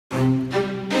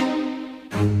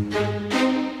I'm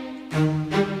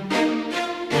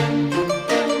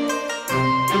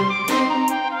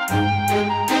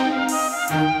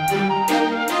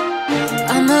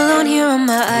alone here on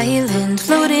my island,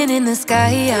 floating in the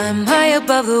sky. I'm high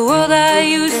above the world I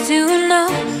used to know,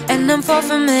 and I'm far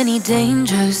from any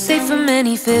danger, safe from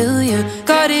any failure.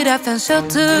 Guarded, I found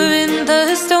shelter in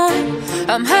the storm.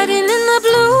 I'm hiding in the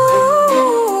blue,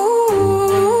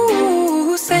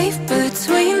 safe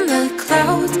between the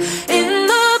clouds. In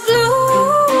the blue,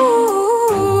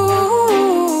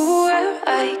 where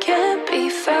I can't be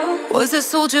found. Was a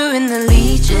soldier in the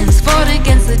legions, fought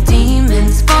against the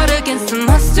demons, fought against the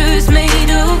monsters made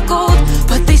of gold.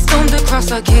 But they stormed across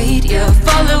Arcadia,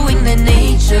 following their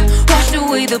nature, washed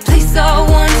away the place I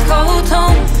once called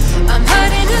home. I'm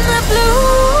hiding in the blue,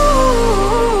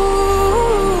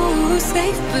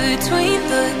 safe between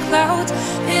the clouds.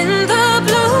 In the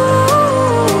blue,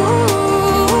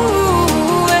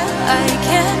 where I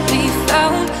can't be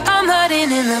found. I'm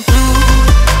hiding in the blue.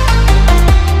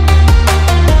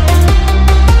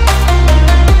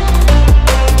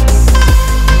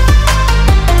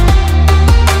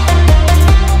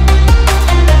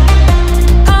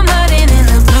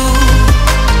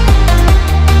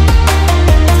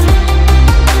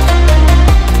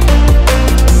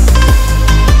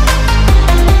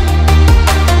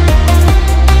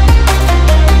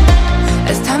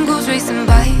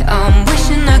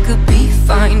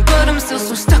 But I'm still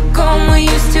so stuck on what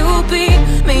used to be.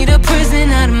 Made a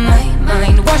prison out of my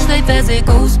mind, watch life as it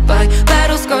goes by.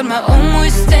 Battle scarred my own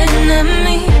worst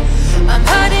enemy. I'm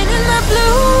hiding in the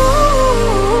blue,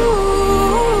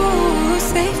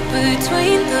 safe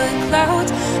between the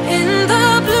clouds. In the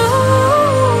blue,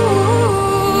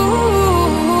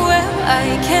 where I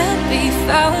can't be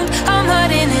found. I'm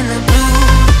hiding in the blue.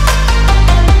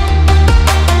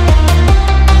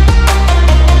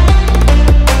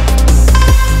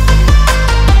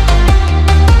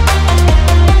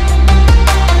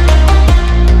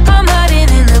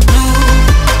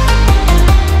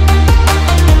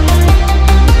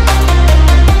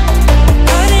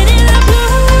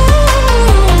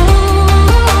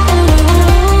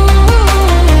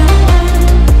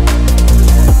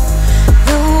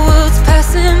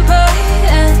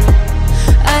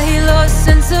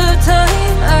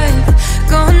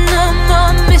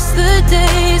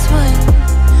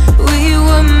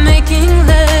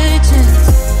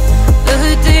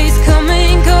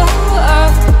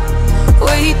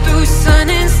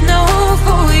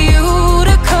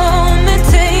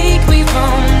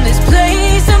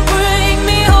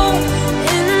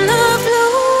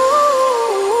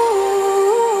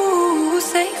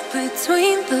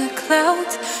 Between the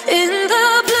clouds, in the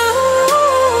blue,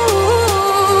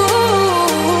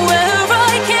 where I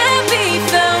can't be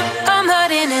found. I'm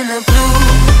hiding in the blue.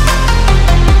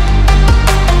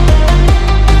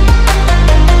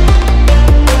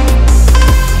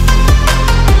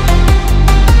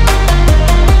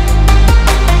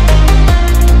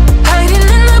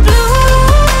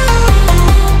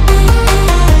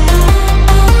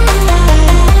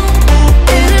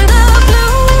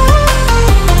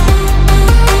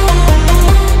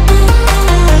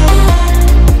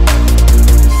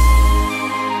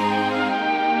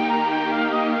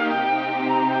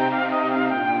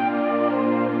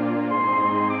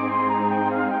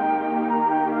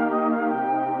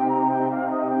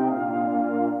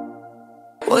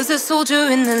 Was a soldier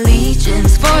in the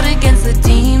legions, fought against the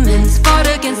demons, fought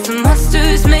against the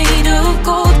monsters made of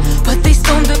gold. But they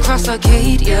stormed across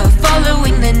Arcadia,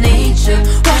 following their nature,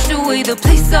 washed away the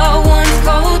place I once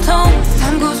called home.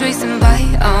 Time goes racing by,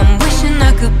 I'm wishing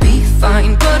I could be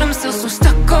fine, but I'm still so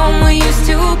stuck on what used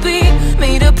to be.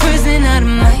 Made a prison out of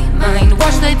my mind,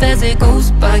 watch life as it goes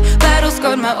by. Battle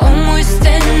scarred my own worst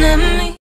enemy.